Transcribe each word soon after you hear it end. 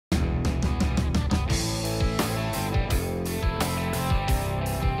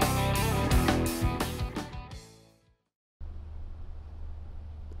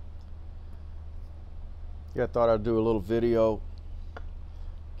I thought I'd do a little video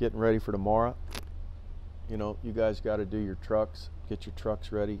getting ready for tomorrow. You know, you guys got to do your trucks, get your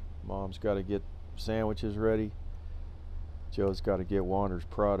trucks ready. Mom's got to get sandwiches ready. Joe's got to get Wanders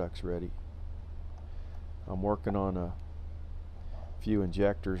products ready. I'm working on a few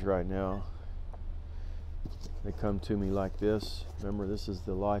injectors right now. They come to me like this. Remember, this is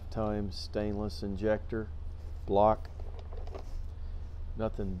the lifetime stainless injector block.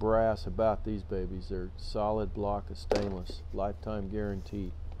 Nothing brass about these babies. They're solid block of stainless, lifetime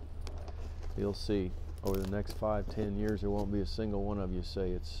guarantee. You'll see over the next 5-10 years there won't be a single one of you say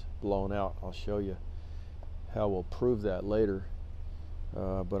it's blown out. I'll show you how we'll prove that later,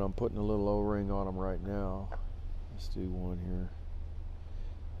 but I'm putting a little O-ring on them right now. Let's do one here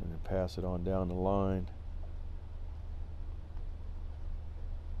and then pass it on down the line.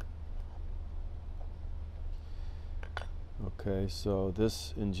 Okay, so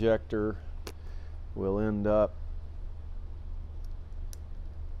this injector will end up,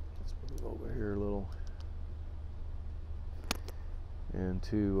 let's move over here a little,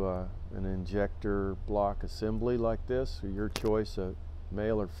 into an injector block assembly like this. So your choice of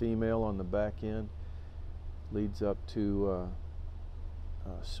male or female on the back end, leads up to a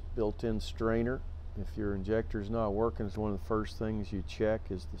built-in strainer. If your injector is not working, it's one of the first things you check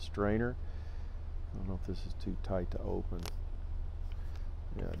is the strainer. I don't know if this is too tight to open.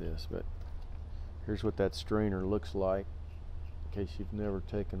 Yeah, it is, but here's what that strainer looks like in case you've never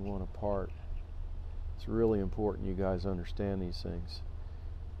taken one apart. It's really important you guys understand these things.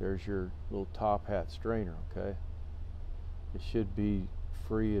 There's your little top hat strainer, okay? It should be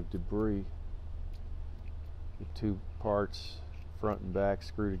free of debris. The two parts, front and back,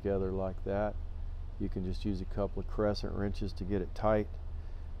 screw together like that. You can just use a couple of crescent wrenches to get it tight,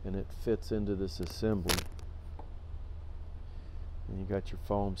 and it fits into this assembly. And you got your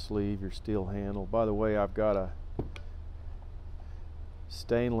foam sleeve, your steel handle. By the way, I've got a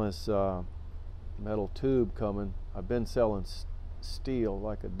stainless metal tube coming. I've been selling steel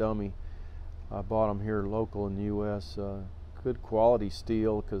like a dummy. I bought them here local in the US. Good quality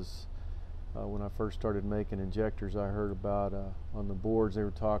steel, because when I first started making injectors, I heard about on the boards they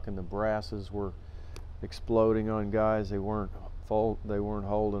were talking the brasses were exploding on guys. They weren't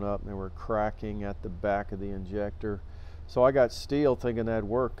holding up, and they were cracking at the back of the injector. So I got steel thinking that'd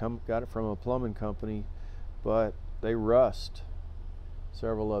work. Got it from a plumbing company, but they rust.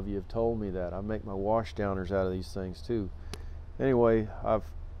 Several of you have told me that. I make my wash downers out of these things too. Anyway, I've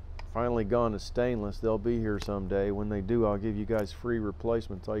finally gone to stainless. They'll be here someday. When they do, I'll give you guys free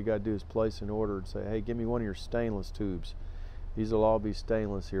replacements. All you got to do is place an order and say, hey, give me one of your stainless tubes. These will all be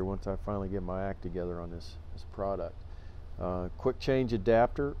stainless here once I finally get my act together on this product. Quick change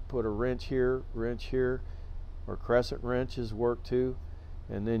adapter. Put a wrench here, or crescent wrenches work too,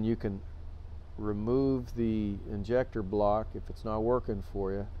 and then you can remove the injector block if it's not working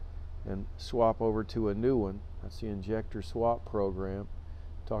for you and swap over to a new one. That's the injector swap program.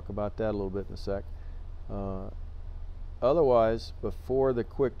 Talk about that a little bit in a sec. Otherwise, before the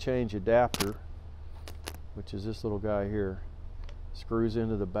quick change adapter, which is this little guy here, screws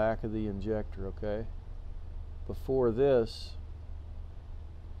into the back of the injector, okay? Before this,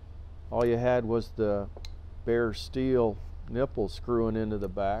 all you had was the bare steel nipple screwing into the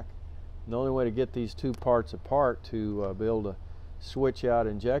back. And the only way to get these two parts apart to be able to switch out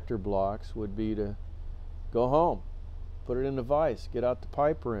injector blocks would be to go home, put it in the vise, get out the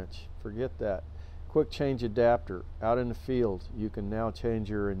pipe wrench, forget that. Quick change adapter, out in the field, you can now change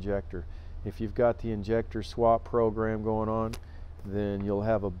your injector. If you've got the injector swap program going on, then you'll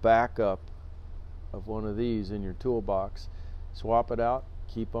have a backup of one of these in your toolbox. Swap it out,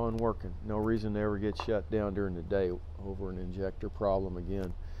 keep on working. No reason to ever get shut down during the day over an injector problem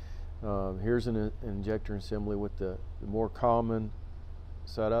again. Here's an injector assembly with the more common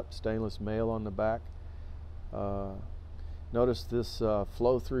setup, stainless male on the back. Notice this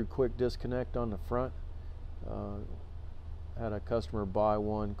flow-through quick disconnect on the front. Had a customer buy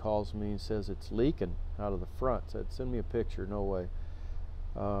one, calls me and says it's leaking out of the front. Said, send me a picture. No way.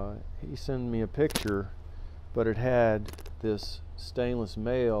 He sent me a picture, but it had this stainless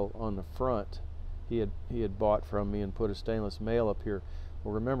male on the front. He had bought from me and put a stainless male up here.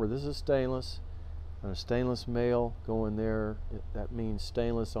 Well, remember, this is stainless, and a stainless male going there, that means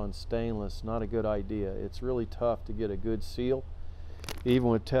stainless on stainless. Not a good idea. It's really tough to get a good seal. Even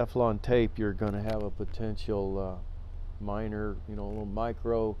with Teflon tape, you're going to have a potential minor, little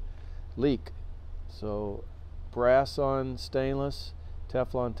micro leak. So brass on stainless,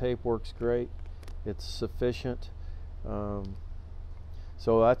 Teflon tape works great. It's sufficient. So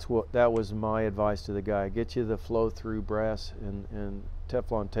that was my advice to the guy. Get you the flow-through brass and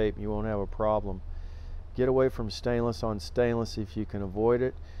Teflon tape, and you won't have a problem. get away from stainless on stainless if you can avoid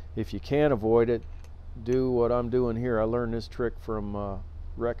it. If you can't avoid it, do what I'm doing here. I learned this trick from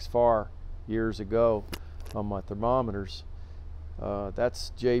Rex Farr years ago on my thermometers.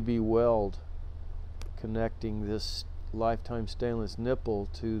 That's JB Weld connecting this lifetime stainless nipple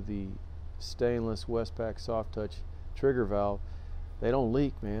to the stainless Westpac soft touch trigger valve. They don't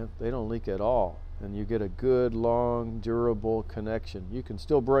leak, man. They don't leak at all, and you get a good, long, durable connection. You can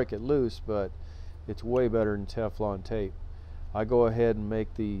still break it loose, but it's way better than Teflon tape. I go ahead and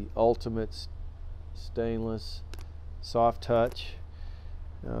make the ultimate stainless soft touch,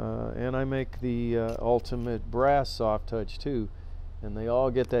 and I make the ultimate brass soft touch too, and they all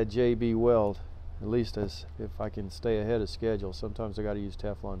get that JB Weld, at least as if I can stay ahead of schedule. Sometimes I got to use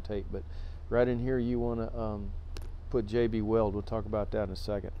Teflon tape, but right in here you want to put JB Weld. We'll talk about that in a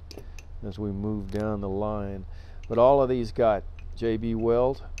second as we move down the line. But all of these got JB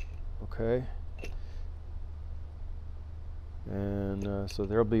Weld, okay, and so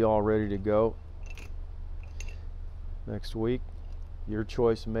they'll be all ready to go next week. Your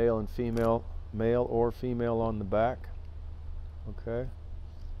choice, male and female, male or female on the back. Okay,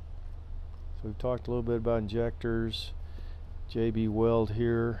 so we've talked a little bit about injectors, JB Weld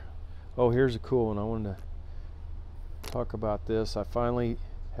here. Oh, here's a cool one. I wanted to talk about this. I finally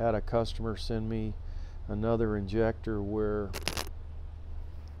had a customer send me another injector where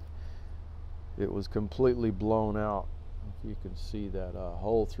it was completely blown out. If you can see that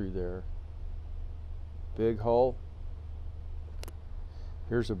hole through there, big hole.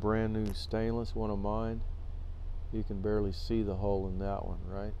 Here's a brand new stainless, one of mine. You can barely see the hole in that one,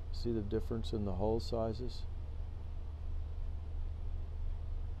 right? See the difference in the hole sizes?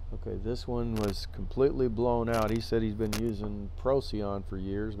 Okay, this one was completely blown out. He said he's been using Procyon for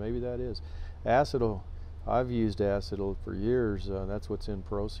years. Maybe that is. Acetyl, I've used acetyl for years. That's what's in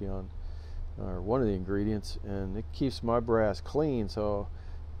Procyon, or one of the ingredients, and it keeps my brass clean. So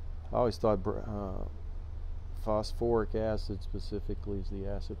I always thought phosphoric acid specifically is the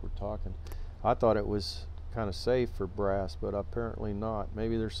acid we're talking. I thought it was kind of safe for brass, but apparently not.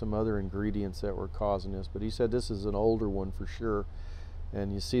 Maybe there's some other ingredients that were causing this, but he said this is an older one for sure.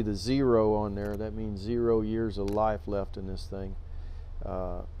 And you see the 0 on there, that means 0 years of life left in this thing.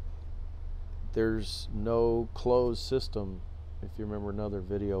 There's no closed system. If you remember another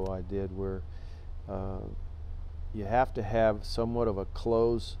video I did where you have to have somewhat of a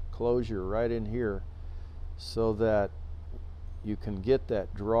closure right in here so that you can get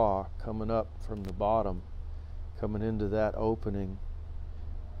that draw coming up from the bottom, coming into that opening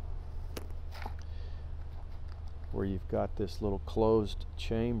where you've got this little closed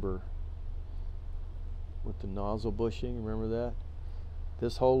chamber with the nozzle bushing. Remember that?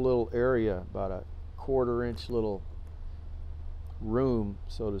 This whole little area, about a 1/4 inch little room,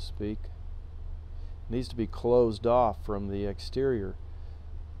 so to speak, needs to be closed off from the exterior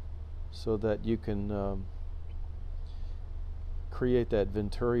so that you can create that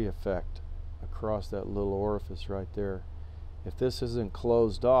Venturi effect across that little orifice right there. If this isn't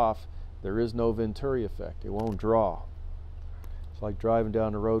closed off, there is no Venturi effect. It won't draw. It's like driving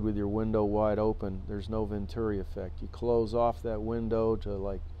down the road with your window wide open. There's no Venturi effect. You close off that window to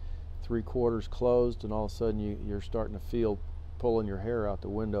like 3/4 closed, and all of a sudden you're starting to feel pulling your hair out the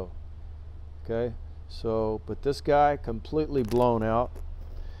window. Okay, so but this guy completely blown out.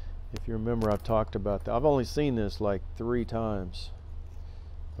 If you remember, I've talked about that. I've only seen this like 3 times,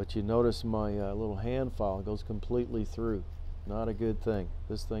 but you notice my little hand file goes completely through. Not a good thing.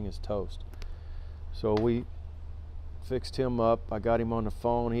 This thing is toast. So we fixed him up. I got him on the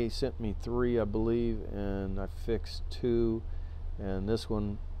phone. He sent me 3, I believe, and I fixed 2, and this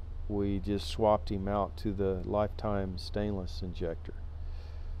one we just swapped him out to the lifetime stainless injector.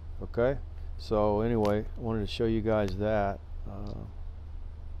 Okay, so anyway, I wanted to show you guys that.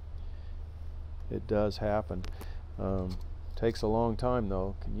 It does happen. Takes a long time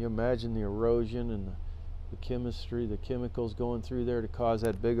though. Can you imagine the erosion and the chemistry, the chemicals going through there to cause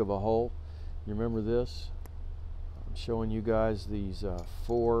that big of a hole? You remember this? I'm showing you guys these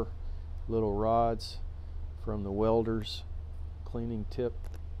 4 little rods from the welder's cleaning tip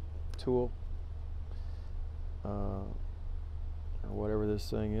tool, or whatever this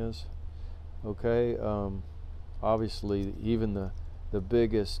thing is. Okay, obviously even the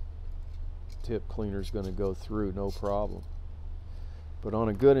biggest tip cleaner is going to go through no problem, but on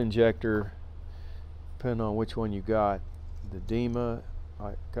a good injector, depending on which one you got, the Dima,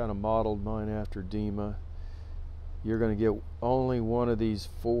 I kind of modeled mine after Dima, you're going to get only one of these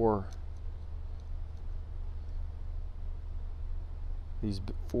 4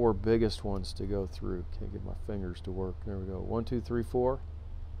 biggest ones to go through. Can't get my fingers to work. There we go. 1, 2, 3, 4.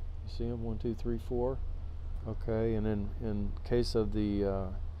 You see them? 1, 2, 3, 4. Okay, and in case of the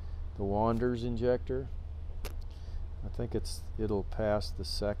Wanders injector, I think it'll pass the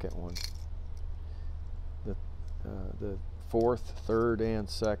second one, the fourth, third, and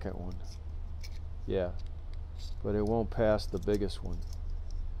second one. Yeah, but it won't pass the biggest one.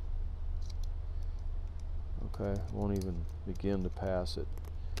 Okay, won't even begin to pass it.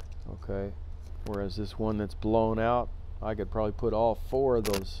 Okay, whereas this one that's blown out, I could probably put all 4 of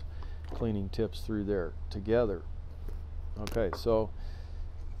those cleaning tips through there together. Okay, so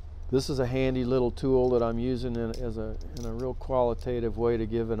this is a handy little tool that I'm using in a real qualitative way to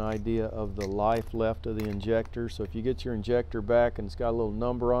give an idea of the life left of the injector. So if you get your injector back and it's got a little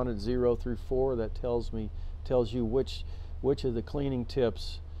number on it, 0 through 4, that tells you which of the cleaning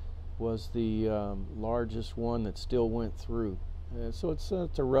tips was the largest one that still went through. So it's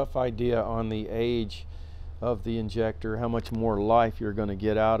a rough idea on the age of the injector, how much more life you're going to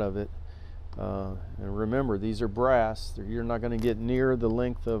get out of it. And remember, these are brass. You're not going to get near the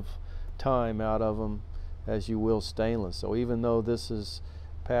length of time out of them as you will stainless. So even though this is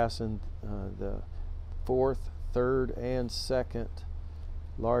passing the 4th, 3rd, and 2nd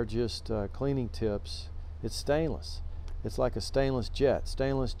largest cleaning tips, it's stainless. It's like a stainless jet.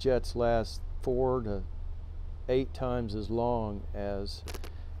 Stainless jets last 4 to 8 times as long as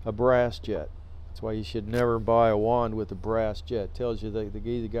a brass jet. That's why you should never buy a wand with a brass jet. It tells you that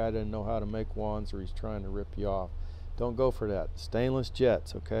the guy doesn't know how to make wands, or he's trying to rip you off. Don't go for that. Stainless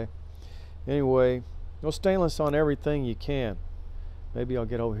jets, okay? Anyway, go stainless on everything you can. Maybe I'll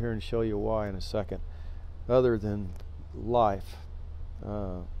get over here and show you why in a second. Other than life.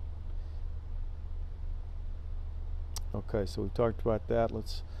 Okay, so we've talked about that. Let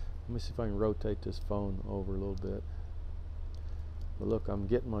me see if I can rotate this phone over a little bit. But look, I'm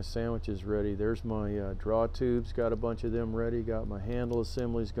getting my sandwiches ready. There's my draw tubes, got a bunch of them ready. Got my handle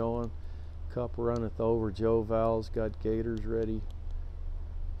assemblies going. Cup runneth over. Joe valves, got gators ready.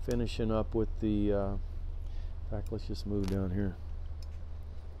 Finishing up with the, in fact, let's just move down here.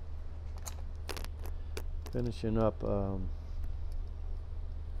 Finishing up some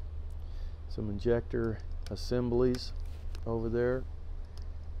injector assemblies over there.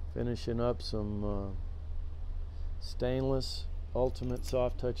 Finishing up some stainless ultimate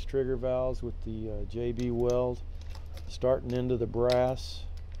soft touch trigger valves with the JB weld, starting into the brass.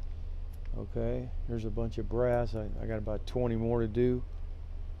 Okay, here's a bunch of brass. I got about 20 more to do.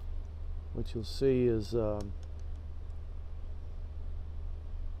 What you'll see is I'm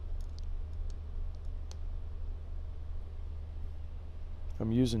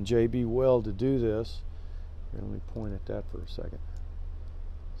using JB weld to do this. Here, let me point at that for a second.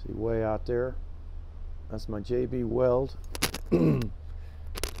 See, way out there, that's my JB weld.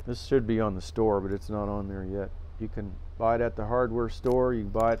 This should be on the store, but it's not on there yet. You can buy it at the hardware store. You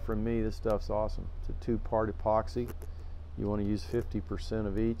can buy it from me. This stuff's awesome. It's a 2-part epoxy. You want to use 50%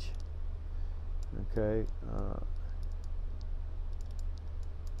 of each. Okay.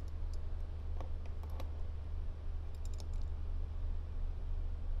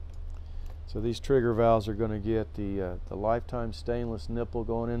 So these trigger valves are going to get the lifetime stainless nipple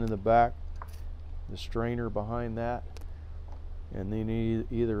going into the back, the strainer behind that, and then you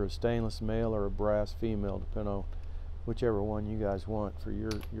need either a stainless male or a brass female, depending on whichever one you guys want for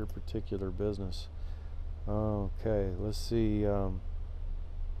your particular business. Okay, let's see.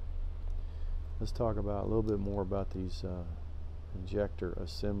 Let's talk about a little bit more about these injector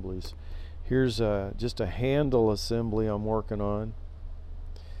assemblies. Here's just a handle assembly I'm working on,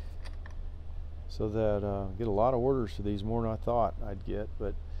 so that get a lot of orders for these, more than I thought I'd get.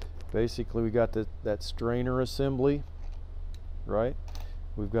 But basically, we got that strainer assembly, right?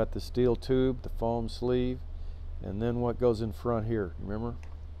 We've got the steel tube, the foam sleeve, and then what goes in front here? Remember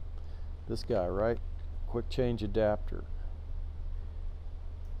this guy, right? Quick change adapter.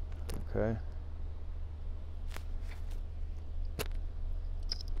 Okay.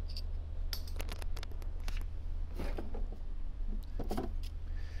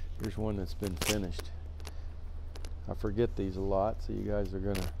 Here's one that's been finished. I forget these a lot, so you guys are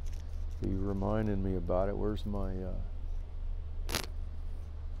going to be reminding me about it. Where's my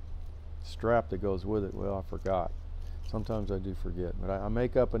strap that goes with it? Well, I forgot. Sometimes I do forget, but I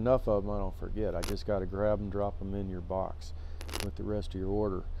make up enough of them I don't forget. I just got to grab them, drop them in your box with the rest of your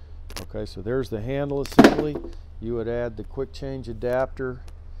order. Okay, so there's the handle assembly. You would add the quick change adapter,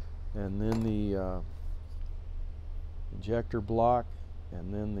 and then the injector block,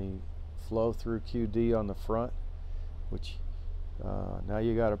 and then the flow through QD on the front, which now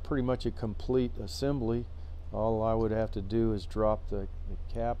you got pretty much a complete assembly. All I would have to do is drop the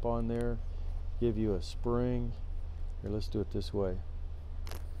cap on there, give you a spring. Here, let's do it this way.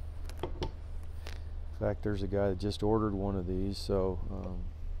 In fact, there's a guy that just ordered one of these, so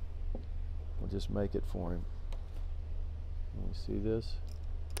we'll just make it for him. Let me see this.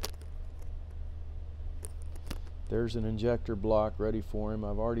 There's an injector block ready for him.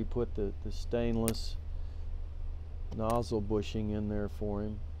 I've already put the stainless nozzle bushing in there for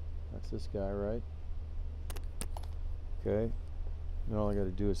him. That's this guy, right? Okay. And all I got to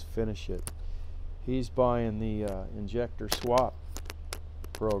do is finish it. He's buying the injector swap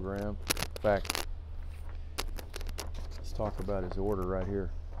program. In fact, let's talk about his order right here.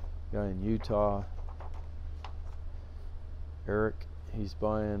 Guy in Utah, Eric. He's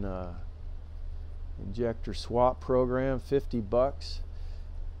buying injector swap program, 50 bucks,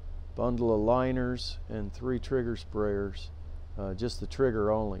 bundle of liners and 3 trigger sprayers, just the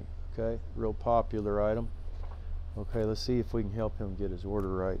trigger only. Okay, real popular item. Okay, let's see if we can help him get his order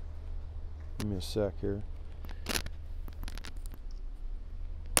right. Give me a sec here.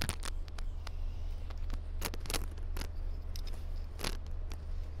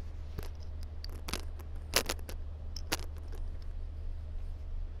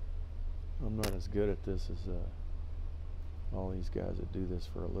 I'm not as good at this as all these guys that do this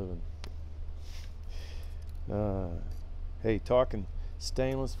for a living. Hey, talking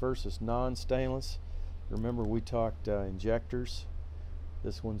stainless versus non-stainless. Remember we talked injectors.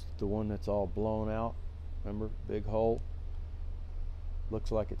 This one's the one that's all blown out. Remember, big hole.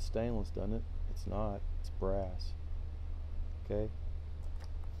 Looks like it's stainless, doesn't it? It's not. It's brass. Okay.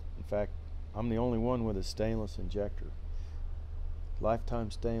 In fact, I'm the only one with a stainless injector.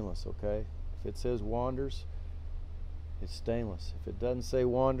 Lifetime stainless, okay? If it says Wanders, it's stainless. If it doesn't say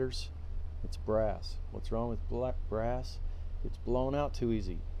Wanders, it's brass. What's wrong with black brass? It's blown out too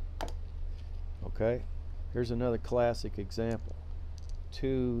easy. Okay? Here's another classic example.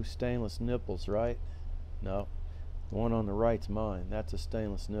 2 stainless nipples, right? No. The one on the right's mine. That's a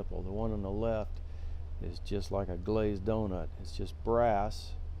stainless nipple. The one on the left is just like a glazed donut. It's just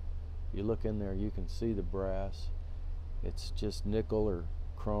brass. You look in there, you can see the brass. It's just nickel or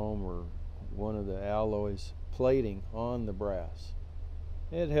chrome or one of the alloys plating on the brass.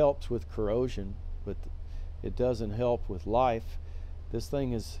 It helps with corrosion, but it doesn't help with life. This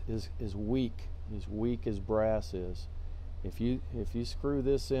thing is weak, as weak as brass is. If you screw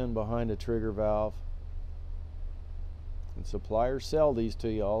this in behind a trigger valve, and suppliers sell these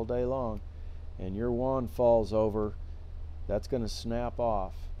to you all day long, and your wand falls over, that's going to snap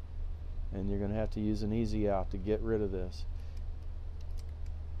off, and you're going to have to use an easy out to get rid of this.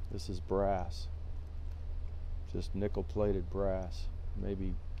 This is brass, just nickel plated brass,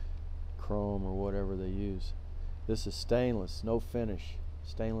 maybe chrome or whatever they use. This is stainless, no finish.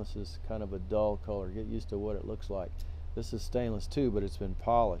 Stainless is kind of a dull color. Get used to what it looks like. This is stainless too, but it's been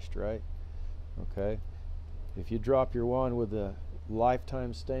polished, right? Okay. If you drop your wand with a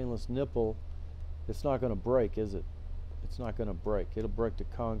lifetime stainless nipple, it's not going to break, is it? It's not going to break. It'll break to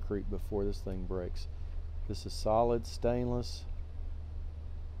concrete before this thing breaks. This is solid stainless.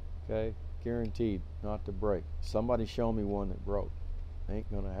 Okay, guaranteed not to break. Somebody show me one that broke.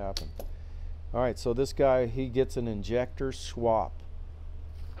 Ain't going to happen. All right, so this guy, he gets an injector swap.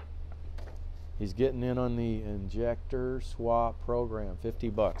 He's getting in on the injector swap program, 50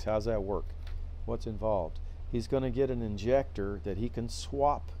 bucks. How's that work? What's involved? He's going to get an injector that he can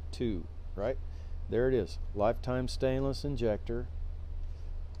swap to, right? There it is, lifetime stainless injector.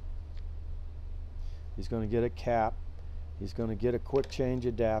 He's going to get a cap. He's going to get a quick change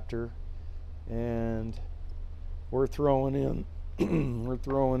adapter, and we're throwing in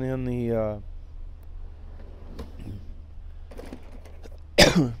the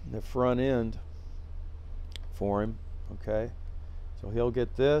the front end for him. Okay, so he'll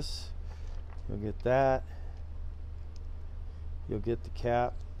get this, he'll get that, he'll get the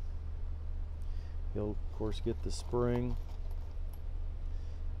cap, he'll of course get the spring,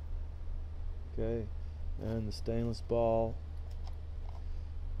 okay, and the stainless ball,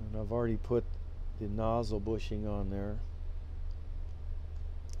 and I've already put the nozzle bushing on there.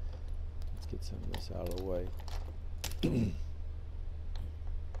 Let's get some of this out of the way.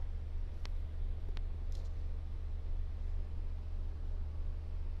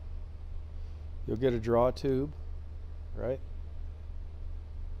 You'll get a draw tube, right?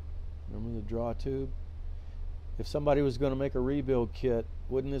 Remember the draw tube? If somebody was going to make a rebuild kit,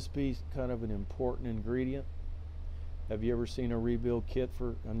 wouldn't this be kind of an important ingredient? Have you ever seen a rebuild kit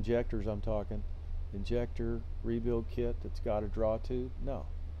for injectors? I'm talking injector rebuild kit that's got a draw tube? No,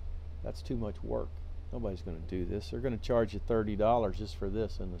 that's too much work. Nobody's going to do this. They're going to charge you $30 just for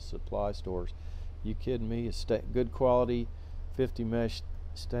this in the supply stores. You kidding me? A good quality 50 mesh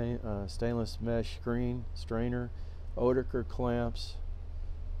stainless mesh screen strainer, Oetiker clamps,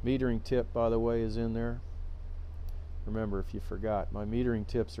 Metering tip, by the way, is in there. Remember, if you forgot, my metering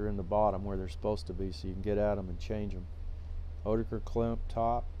tips are in the bottom where they're supposed to be, so you can get at them and change them. Oetiker clamp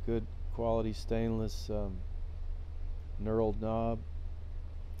top, good quality stainless knurled knob.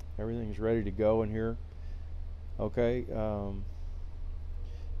 Everything's ready to go in here. Okay,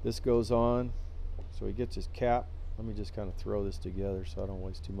 this goes on, so he gets his cap. Let me just kind of throw this together so I don't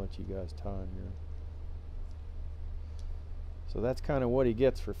waste too much of you guys' time here. So that's kind of what he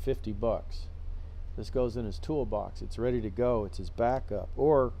gets for 50 bucks. This goes in his toolbox. It's ready to go. It's his backup.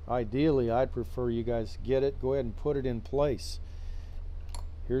 Or ideally, I'd prefer you guys get it, go ahead and put it in place.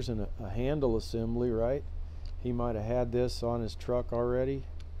 Here's a handle assembly, right? He might have had this on his truck already.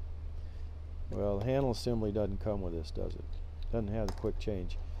 Well, the handle assembly doesn't come with this, does it? Doesn't have the quick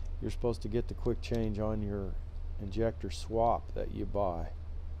change. You're supposed to get the quick change on your injector swap that you buy.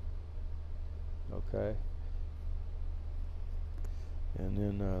 Okay. And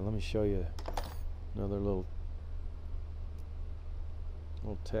then let me show you another little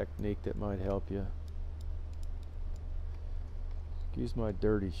technique that might help you. Excuse my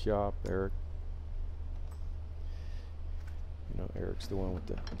dirty shop, Eric. You know, Eric's the one with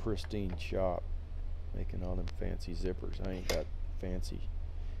the pristine shop, making all them fancy zippers. I ain't got fancy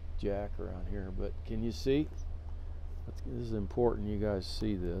jack around here, but can you see? This is important you guys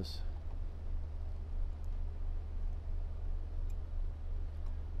see this.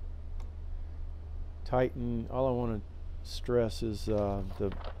 Tighten, all I want to stress is the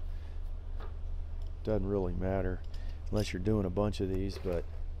doesn't really matter unless you're doing a bunch of these, but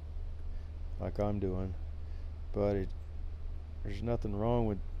like I'm doing, but there's nothing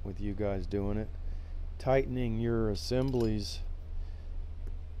wrong with you guys doing it. Tightening your assemblies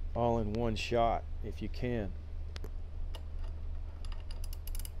all in one shot if you can.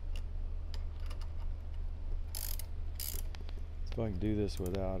 If I can do this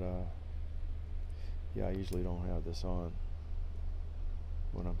without yeah, I usually don't have this on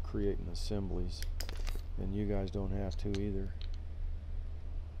when I'm creating assemblies, and you guys don't have to either.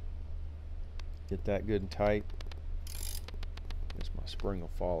 Get that good and tight. Guess my spring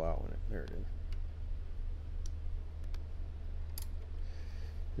will fall out when there it is.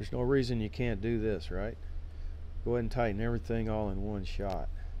 There's no reason you can't do this, right? Go ahead and tighten everything all in one shot.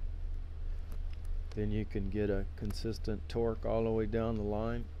 Then you can get a consistent torque all the way down the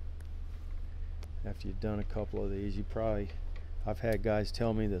line. After you've done a couple of these, I've had guys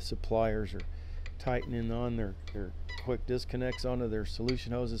tell me the suppliers are tightening on their quick disconnects onto their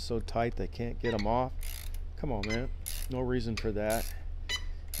solution hoses so tight they can't get them off. Come on, man, no reason for that.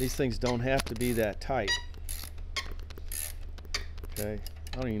 These things don't have to be that tight. Okay,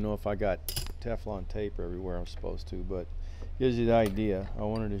 I don't even know if I got Teflon tape everywhere I'm supposed to, but gives you the idea. I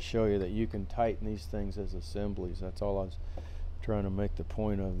wanted to show you that you can tighten these things as assemblies. That's all I was trying to make the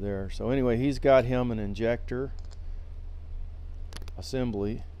point of there. So anyway, he's got him an injector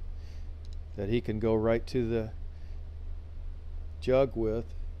assembly that he can go right to the jug with,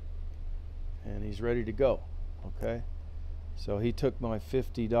 and he's ready to go. Okay, so he took my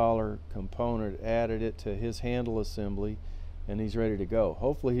 $50 component, added it to his handle assembly, and he's ready to go.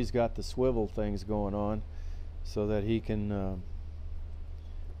 Hopefully he's got the swivel things going on so that he can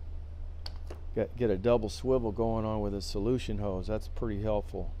get a double swivel going on with a solution hose. That's pretty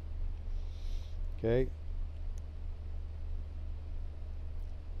helpful. Okay.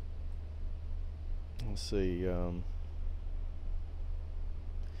 Let's see.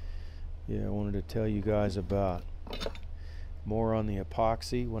 Yeah, I wanted to tell you guys about more on the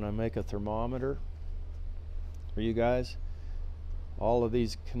epoxy when I make a thermometer for you guys. All of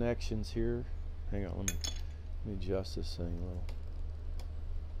these connections here. Hang on, let me adjust this thing a little.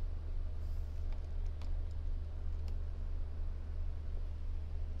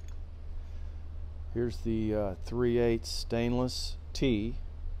 Here's the 3/8 stainless T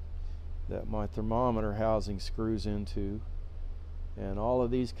that my thermometer housing screws into, and all of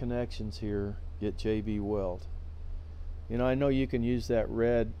these connections here get JB Weld. You know, I know you can use that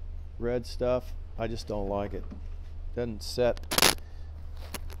red stuff. I just don't like it. Doesn't set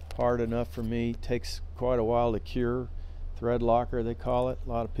hard enough for me. Takes quite a while to cure. Thread locker, they call it. A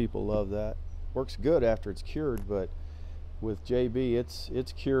lot of people love that. Works good after it's cured, but with JB,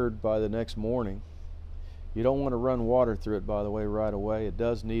 it's cured by the next morning. You don't want to run water through it, by the way, right away. It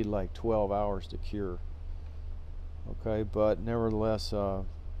does need like 12 hours to cure. Okay, but nevertheless,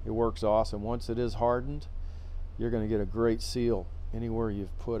 it works awesome. Once it is hardened, you're going to get a great seal anywhere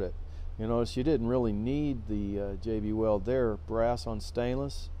you've put it. You notice you didn't really need the JB Weld there. Brass on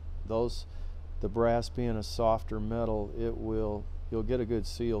stainless, the brass being a softer metal, you'll get a good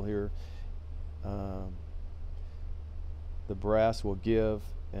seal here. The brass will give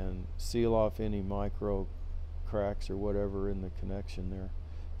and seal off any micro cracks or whatever in the connection there.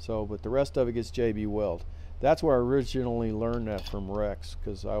 So, but the rest of it gets JB weld. That's where I originally learned that from Rex,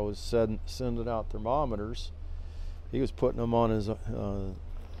 because I was sending out thermometers. He was putting them on his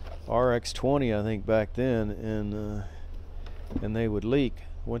RX-20, I think, back then, and they would leak.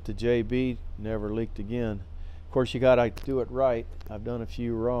 Went to JB, never leaked again. Of course, you gotta do it right. I've done a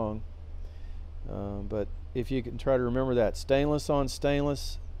few wrong, but if you can try to remember that, stainless on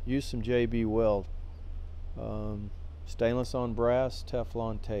stainless, use some JB weld. Stainless on brass,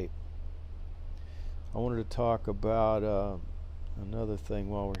 Teflon tape. I wanted to talk about another thing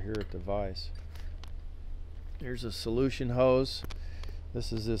while we're here at the vise. Here's a solution hose.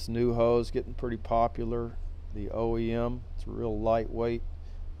 This is this new hose, getting pretty popular. The OEM. It's a real lightweight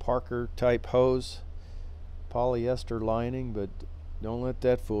Parker type hose. Polyester lining, but don't let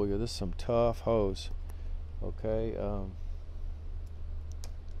that fool you. This is some tough hose. Okay. I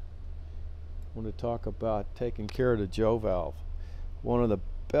want to talk about taking care of the Joe valve. One of the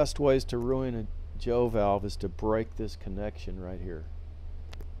best ways to ruin a Joe valve is to break this connection right here.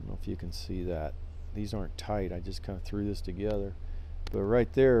 I don't know if you can see that. These aren't tight. I just kind of threw this together. But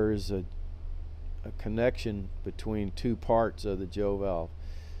right there is a connection between two parts of the Joe valve.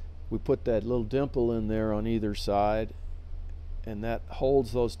 We put that little dimple in there on either side, and that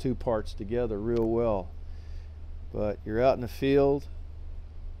holds those two parts together real well. But you're out in the field,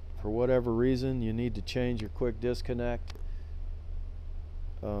 for whatever reason, you need to change your quick disconnect.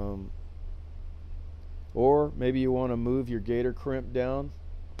 Or maybe you want to move your gator crimp down.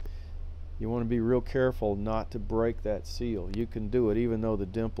 You want to be real careful not to break that seal. You can do it even though the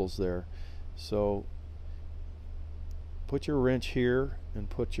dimple's there. So put your wrench here and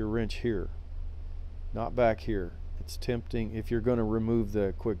put your wrench here, not back here. It's tempting if you're going to remove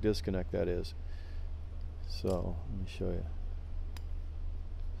the quick disconnect, that is. So let me show you.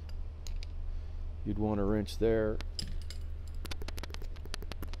 You'd want a wrench there.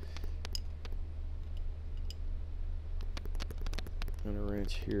 And a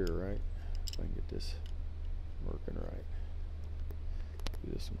wrench here, right? If I can get this working right.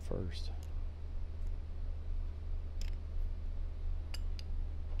 Do this one first.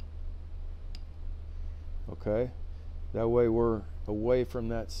 Okay, that way we're away from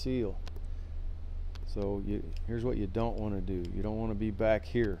that seal. So here's what you don't want to do. You don't want to be back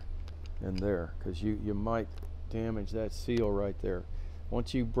here and there, because you might damage that seal right there.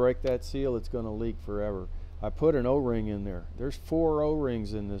 Once you break that seal, it's going to leak forever. I put an O-ring in there. There's 4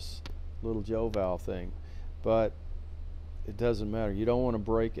 O-rings in this little Joe valve thing, but it doesn't matter. You don't want to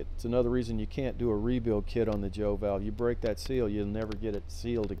break it. It's another reason you can't do a rebuild kit on the Joe valve. You break that seal, you'll never get it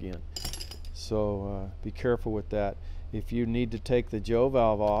sealed again. So be careful with that. If you need to take the Joe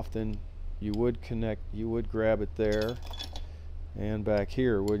valve off, then you would grab it there and back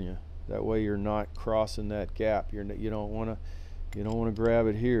here, wouldn't you? That way you're not crossing that gap. You don't want to grab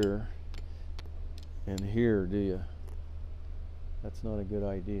it here and here, do you? That's not a good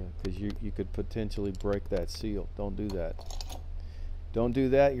idea, because you could potentially break that seal. Don't do that. Don't do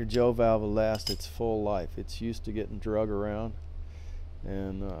that. Your Joe valve will last its full life. It's used to getting drug around.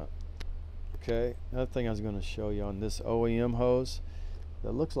 And okay, another thing I was going to show you on this OEM hose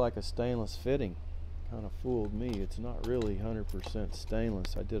that looks like a stainless fitting. Kind of fooled me. It's not really 100%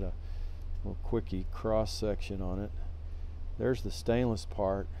 stainless. I did a little quickie cross section on it. There's the stainless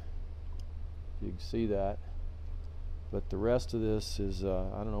part. You can see that. But the rest of this is, I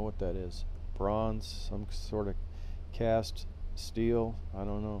don't know what that is. Bronze, some sort of cast steel. I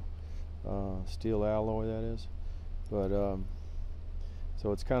don't know. Steel alloy, that is. But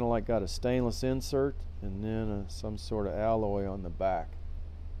so it's kind of like got a stainless insert and then some sort of alloy on the back.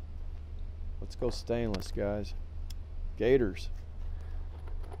 Let's go stainless, guys. Gators.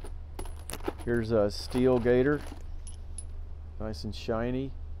 Here's a steel gator. Nice and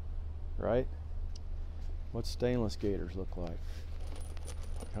shiny, right? What stainless gators look like?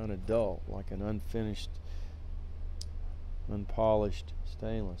 Kind of dull, like an unfinished, unpolished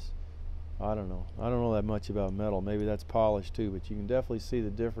stainless. I don't know. I don't know that much about metal. Maybe that's polished too, but you can definitely see the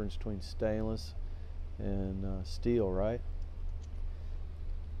difference between stainless and steel, right?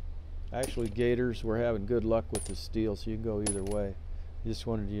 Actually, gators, we're having good luck with the steel, so you can go either way. I just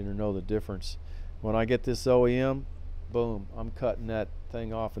wanted you to know the difference. When I get this OEM, boom, I'm cutting that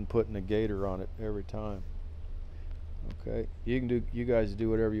thing off and putting a gator on it every time. Okay, you guys do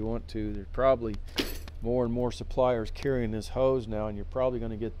whatever you want to. There's probably more and more suppliers carrying this hose now, and you're probably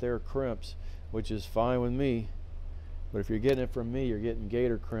going to get their crimps, which is fine with me. But if you're getting it from me, you're getting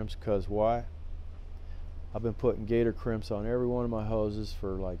gator crimps, because why? I've been putting gator crimps on every one of my hoses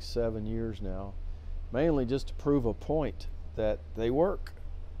for like 7 years now, mainly just to prove a point that they work.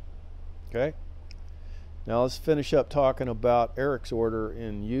 Okay. Now let's finish up talking about Eric's order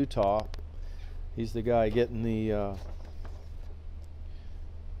in Utah. He's the guy getting the,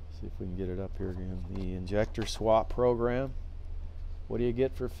 see if we can get it up here again, the injector swap program. What do you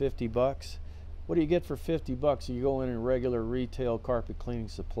get for 50 bucks? What do you get for 50 bucks? You go in a regular retail carpet cleaning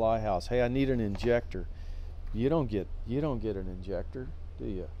supply house. Hey, I need an injector. You don't get an injector, do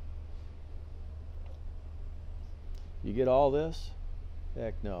you? You get all this?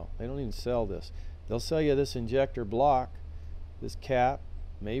 Heck no. They don't even sell this. They'll sell you this injector block, this cap,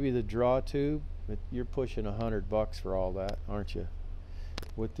 maybe the draw tube, but you're pushing $100 for all that, aren't you?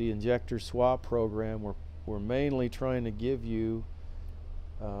 With the injector swap program, we're mainly trying to give you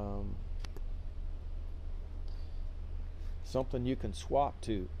something you can swap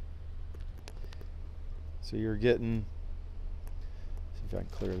to. So you're getting, see if I can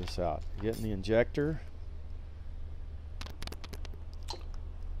clear this out. You're getting the injector.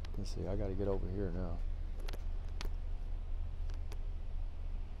 Let's see, I got to get over here now.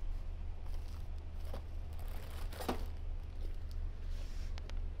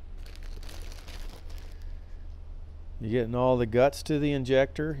 You're getting all the guts to the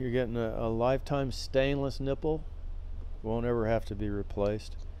injector. You're getting a lifetime stainless nipple. Won't ever have to be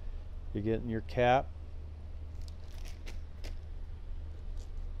replaced. You're getting your cap.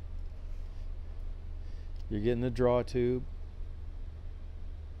 You're getting the draw tube.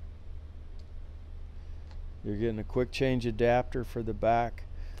 You're getting a quick change adapter for the back.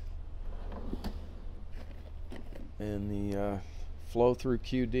 And the flow through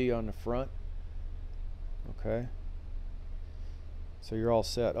QD on the front. Okay. So you're all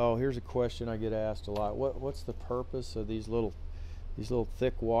set. Oh, here's a question I get asked a lot. What's the purpose of these little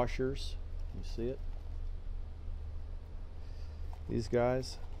thick washers? You see it? These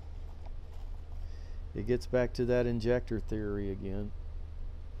guys. It gets back to that injector theory again.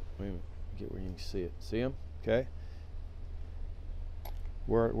 Wait a minute. Get where you can see it. See them? Okay.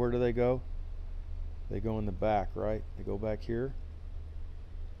 Where do they go? They go in the back, right? They go back here.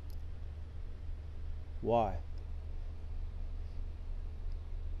 Why?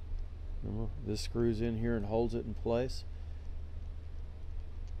 Remember, this screws in here and holds it in place.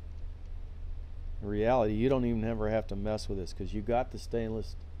 In reality, you don't even ever have to mess with this because you got the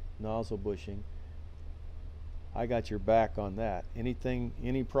stainless nozzle bushing. I got your back on that. Any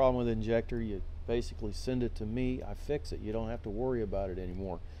problem with the injector, you basically send it to me. I fix it. You don't have to worry about it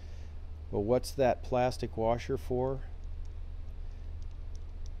anymore. But what's that plastic washer for?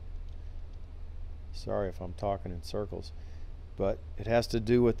 Sorry if I'm talking in circles, but it has to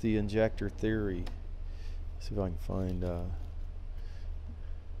do with the injector theory. Let's see if I can find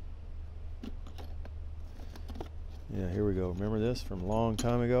yeah, here we go. Remember this from a long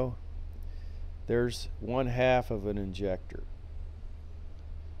time ago? There's 1/2 of an injector.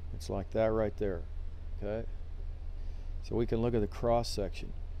 It's like that right there. Okay, so we can look at the cross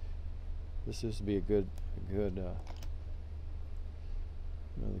section. This used to be another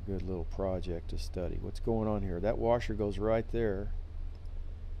good little project to study. What's going on here? That washer goes right there.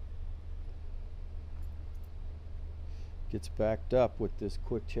 Gets backed up with this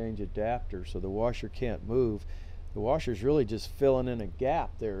quick change adapter, so the washer can't move. The washer's really just filling in a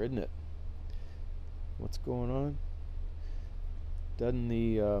gap there, isn't it? What's going on? Doesn't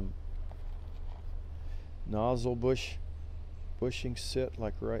the nozzle bushing sit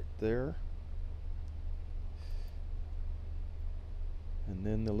like right there? And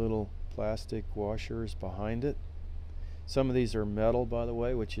then the little plastic washer is behind it. Some of these are metal, by the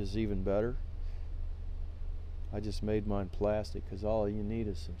way, which is even better. I just made mine plastic because all you need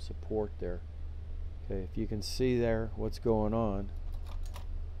is some support there. Okay, if you can see there what's going on.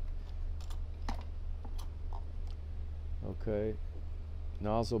 Okay,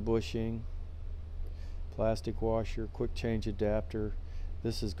 nozzle bushing, plastic washer, quick change adapter.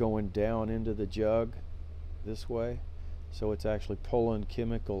 This is going down into the jug this way, so it's actually pulling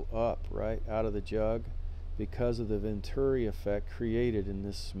chemical up right out of the jug because of the Venturi effect created in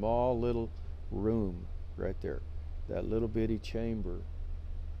this small little room right there. That little bitty chamber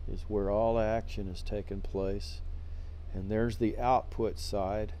is where all action is taking place, and there's the output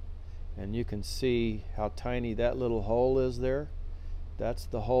side, and you can see how tiny that little hole is there. That's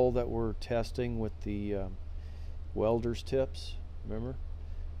the hole that we're testing with the welder's tips. Remember,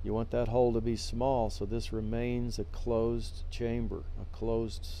 you want that hole to be small so this remains a closed chamber, a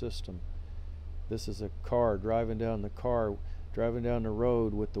closed system. This is a car driving down the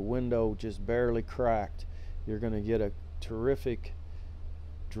road with the window just barely cracked. You're going to get a terrific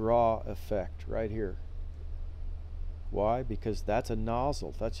draw effect right here. Why? Because that's a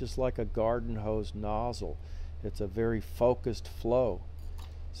nozzle. That's just like a garden hose nozzle. It's a very focused flow.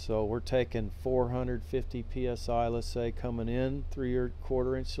 So we're taking 450 psi, let's say, coming in through your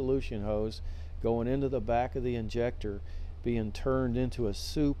 1/4 inch solution hose, going into the back of the injector, being turned into a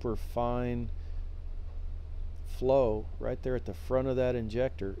super fine flow right there at the front of that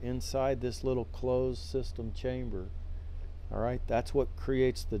injector inside this little closed system chamber. All right, that's what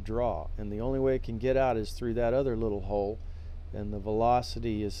creates the draw, and the only way it can get out is through that other little hole, and the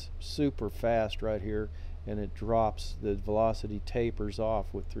velocity is super fast right here, and it drops, the velocity tapers off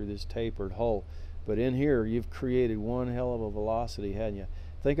through this tapered hole. But in here you've created one hell of a velocity, hadn't you?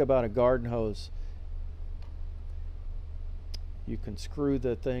 Think about a garden hose. You can screw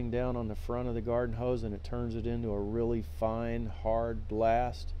the thing down on the front of the garden hose and it turns it into a really fine hard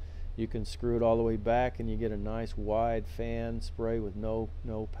blast. You can screw it all the way back and you get a nice wide fan spray with no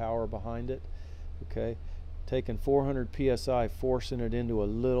power behind it. Okay, taking 400 psi, forcing it into a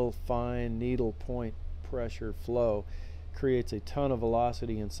little fine needle point pressure flow creates a ton of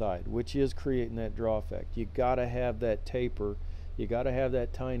velocity inside, which is creating that draw effect. You got to have that taper, you got to have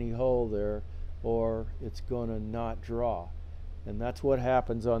that tiny hole there, or it's going to not draw. And that's what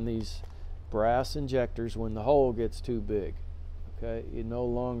happens on these brass injectors when the hole gets too big. Okay, you no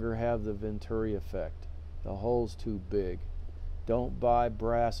longer have the Venturi effect. The hole's too big. Don't buy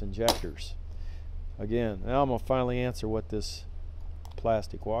brass injectors. Again, now I'm going to finally answer what this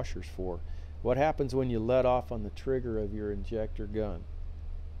plastic washer's for. What happens when you let off on the trigger of your injector gun?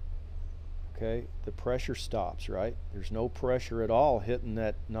 Okay, the pressure stops, right? There's no pressure at all hitting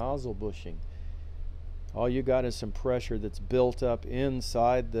that nozzle bushing. All you got is some pressure that's built up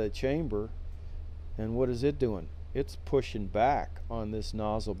inside the chamber, and what is it doing? It's pushing back on this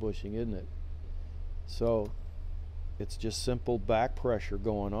nozzle bushing, isn't it? So it's just simple back pressure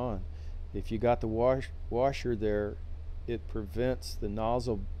going on. If you got the washer there, it prevents the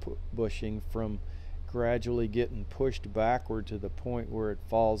nozzle bushing from gradually getting pushed backward to the point where it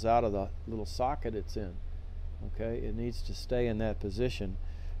falls out of the little socket it's in. Okay, it needs to stay in that position.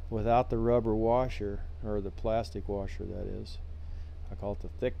 Without the rubber washer, or the plastic washer that is, I call it the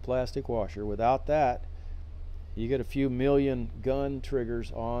thick plastic washer, without that you get a few million gun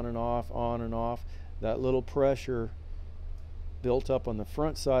triggers on and off, on and off. That little pressure built up on the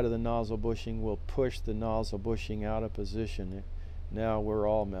front side of the nozzle bushing will push the nozzle bushing out of position. Now we're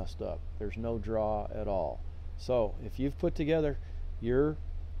all messed up. There's no draw at all. So if you've put together your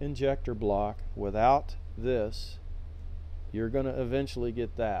injector block without this, you're going to eventually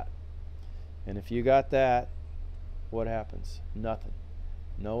get that. And if you got that, what happens? Nothing.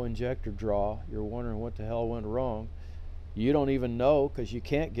 No injector draw. You're wondering what the hell went wrong. You don't even know, because you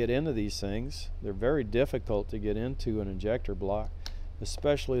can't get into these things. They're very difficult to get into an injector block,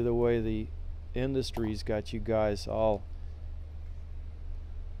 especially the way the industry's got you guys all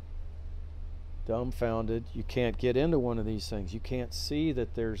dumbfounded. You can't get into one of these things. You can't see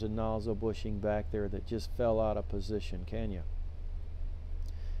that there's a nozzle bushing back there that just fell out of position, can you?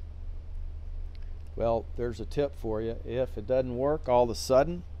 Well, there's a tip for you. If it doesn't work all of a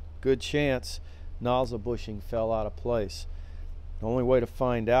sudden, good chance nozzle bushing fell out of place. The only way to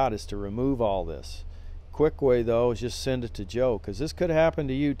find out is to remove all this. Quick way though is just send it to Joe, because this could happen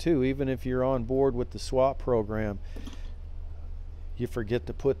to you too. Even if you're on board with the swap program, you forget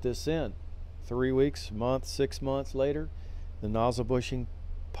to put this in. 3 weeks, a month, 6 months later, the nozzle bushing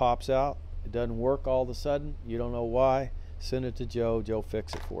pops out. It doesn't work all of a sudden. You don't know why. Send it to Joe. Joe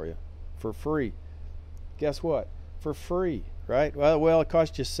fix it for you for free. Guess what? For free, right? Well, it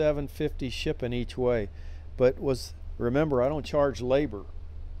cost you $7.50 shipping each way, but remember, I don't charge labor.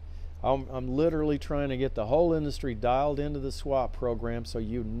 I'm literally trying to get the whole industry dialed into the swap program, so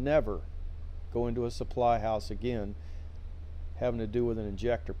you never go into a supply house again having to do with an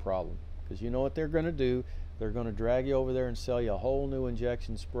injector problem. Because you know what they're going to do? They're going to drag you over there and sell you a whole new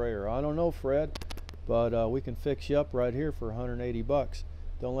injection sprayer. I don't know, Fred, but we can fix you up right here for 180 bucks.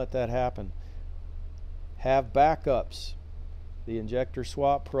 Don't let that happen. Have backups. The injector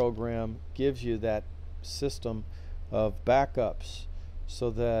swap program gives you that system of backups so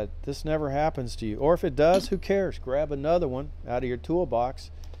that this never happens to you. Or if it does, who cares? Grab another one out of your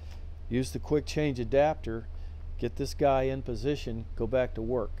toolbox. Use the quick change adapter. Get this guy in position. Go back to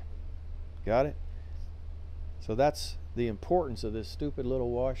work. Got it? So that's the importance of this stupid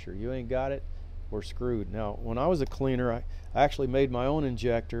little washer. You ain't got it, we're screwed. Now, when I was a cleaner, I actually made my own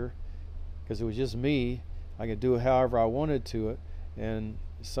injector because it was just me. I could do it however I wanted to it, and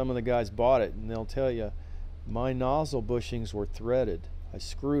some of the guys bought it, and they'll tell you my nozzle bushings were threaded. I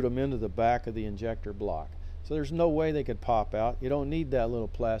screwed them into the back of the injector block. So there's no way they could pop out. You don't need that little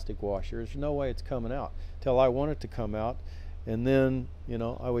plastic washer. There's no way it's coming out till I want it to come out. And then, you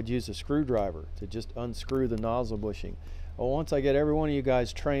know, I would use a screwdriver to just unscrew the nozzle bushing. Well, once I get every one of you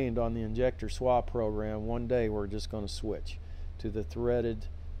guys trained on the injector swap program, one day we're just going to switch to the threaded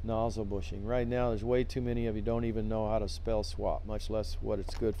nozzle bushing. Right now there's way too many of you don't even know how to spell swap, much less what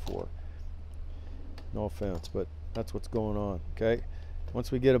it's good for. No offense, but that's what's going on. Okay,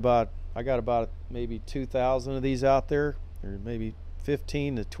 once we get about, I got about maybe 2,000 of these out there, or maybe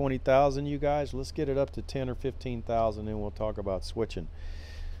 15 to 20,000 you guys. Let's get it up to 10 or 15,000 and we'll talk about switching.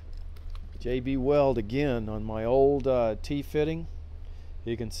 JB weld again on my old T-fitting.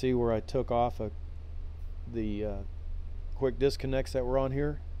 You can see where I took off the quick disconnects that were on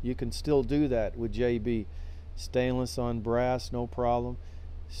here. You can still do that with JB. Stainless on brass, no problem.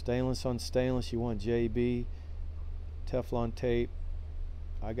 Stainless on stainless, you want JB. Teflon tape,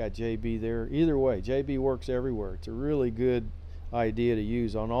 I got JB there. Either way, JB works everywhere. It's a really good idea to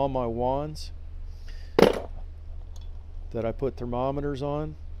use on all my wands that I put thermometers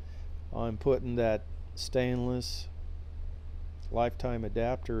on. I'm putting that stainless lifetime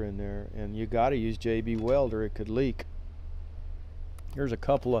adapter in there, and you got to use JB weld or it could leak. Here's a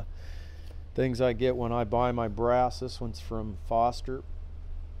couple of things I get when I buy my brass. This one's from Foster.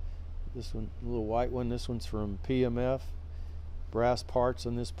 This one, a little white one. This one's from PMF. Brass parts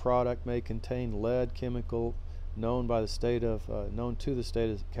on this product may contain lead, chemical known to the state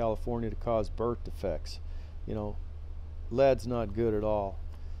of California to cause birth defects. You know, lead's not good at all.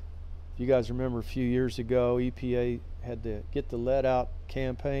 If you guys remember a few years ago, EPA had the Get the Lead Out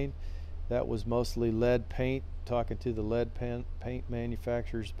campaign. That was mostly lead paint, talking to the lead paint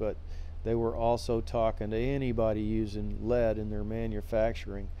manufacturers, but they were also talking to anybody using lead in their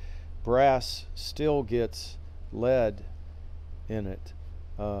manufacturing. Brass still gets lead in it,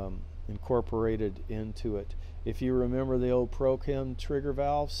 incorporated into it. If you remember the old Prochem trigger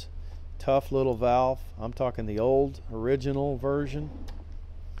valves, tough little valve. I'm talking the old original version.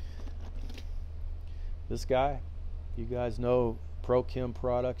 This guy, you guys know Prochem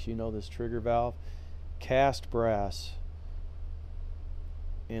products, you know this trigger valve. Cast brass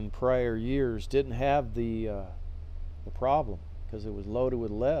in prior years didn't have the problem because it was loaded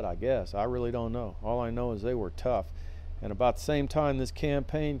with lead, I guess. I really don't know. All I know is they were tough. And about the same time this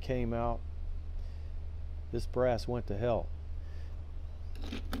campaign came out, this brass went to hell.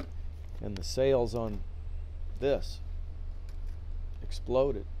 And the sales on this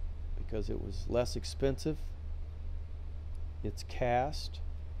exploded because it was less expensive. It's cast.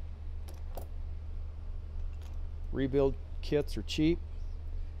 Rebuild kits are cheap.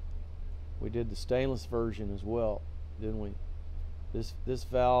 We did the stainless version as well, didn't we? This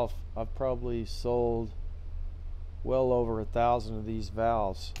valve, I've probably sold well over 1,000 of these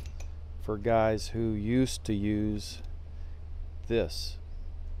valves for guys who used to use this.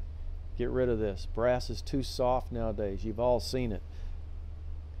 Get rid of this. Brass is too soft nowadays. You've all seen it.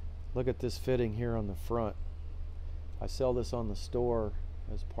 Look at this fitting here on the front. I sell this on the store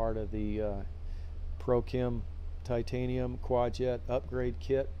as part of the Prochem titanium quadjet upgrade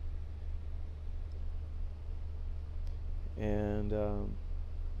kit. And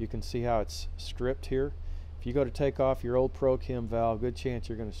you can see how it's stripped here. If you go to take off your old Prochem valve, good chance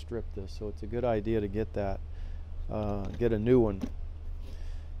you're going to strip this. So it's a good idea to get that, get a new one.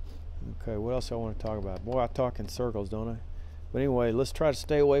 Okay, what else I want to talk about? Boy, I talk in circles, don't I? But anyway, let's try to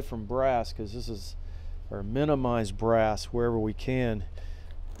stay away from brass, because this is, or minimize brass wherever we can.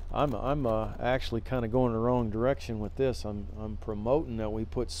 I'm actually kind of going the wrong direction with this. I'm promoting that we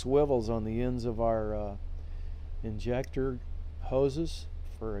put swivels on the ends of our injector hoses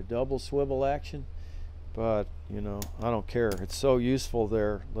for a double swivel action, but you know, I don't care. It's so useful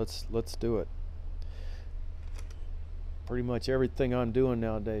there. Let's do it. Pretty much everything I'm doing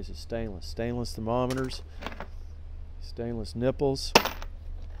nowadays is stainless. Stainless thermometers, stainless nipples.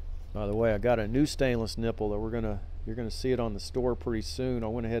 By the way, I got a new stainless nipple that you're gonna see it on the store pretty soon. I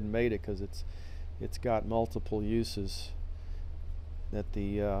went ahead and made it because it's got multiple uses that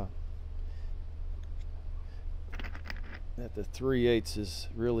the 3/8 is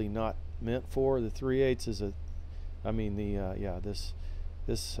really not meant for. The 3/8 is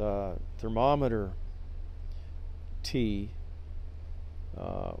this thermometer T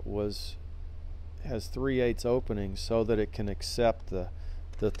has 3/8 openings so that it can accept the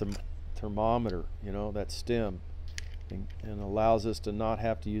thermometer, you know, that stem, and allows us to not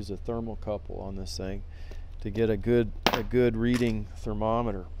have to use a thermocouple on this thing to get a good reading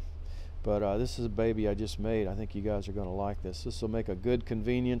thermometer. But this is a baby I just made. I think you guys are going to like this. This will make a good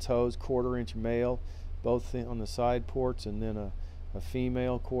convenience hose, 1/4 inch male, both on the side ports, and then a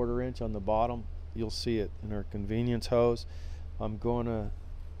female 1/4 inch on the bottom. You'll see it in our convenience hose. I'm going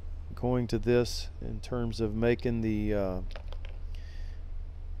to this in terms of making the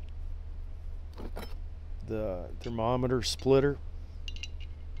the thermometer splitter.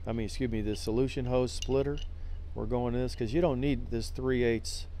 The solution hose splitter. We're going to this because you don't need this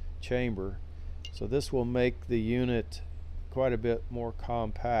 3/8 chamber. So this will make the unit quite a bit more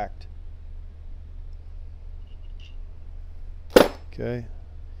compact. Okay,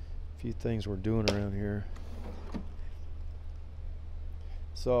 a few things we're doing around here.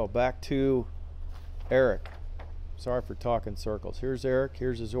 So back to Eric. Sorry for talking circles. Here's Eric.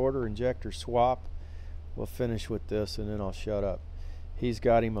 Here's his order, injector swap. We'll finish with this and then I'll shut up. He's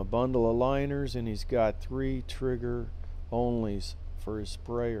got him a bundle of liners and he's got 3 trigger onlys for his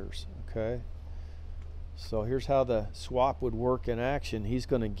sprayers. Okay, so here's how the swap would work in action. He's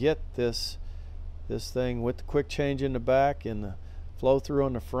going to get this thing with the quick change in the back and the flow through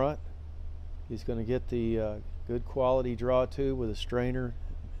on the front. He's going to get the good quality draw tube with a strainer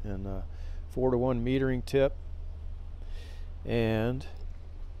and a 4-to-1 metering tip, and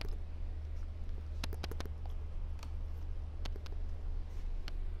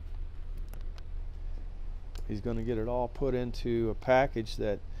he's going to get it all put into a package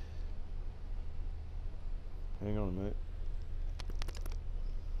that, hang on a minute.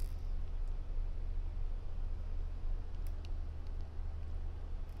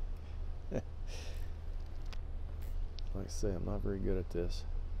 Like I say, I'm not very good at this.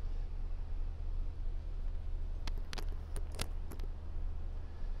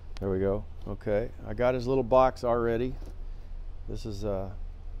 There we go. Okay, I got his little box already. This is a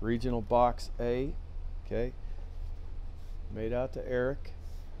regional box A. Okay, made out to Eric.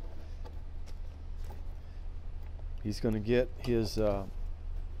 He's going to get his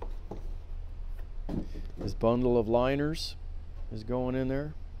bundle of liners is going in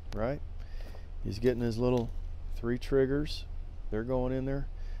there, right? He's getting his little 3 triggers. They're going in there.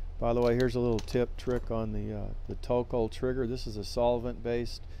 By the way, here's a little tip trick on the Tokol trigger. This is a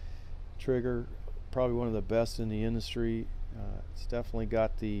solvent-based trigger, probably one of the best in the industry. It's definitely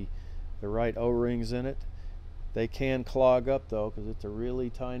got the right O-rings in it. They can clog up though because it's a really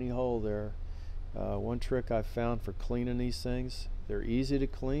tiny hole there. One trick I've found for cleaning these things, they're easy to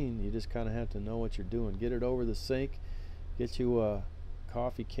clean. You just kind of have to know what you're doing. Get it over the sink, get you a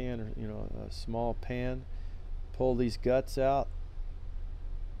coffee can or a small pan, pull these guts out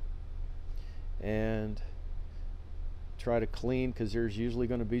and try to clean, because there's usually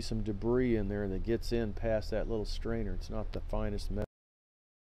going to be some debris in there that gets in past that little strainer. It's not the finest metal.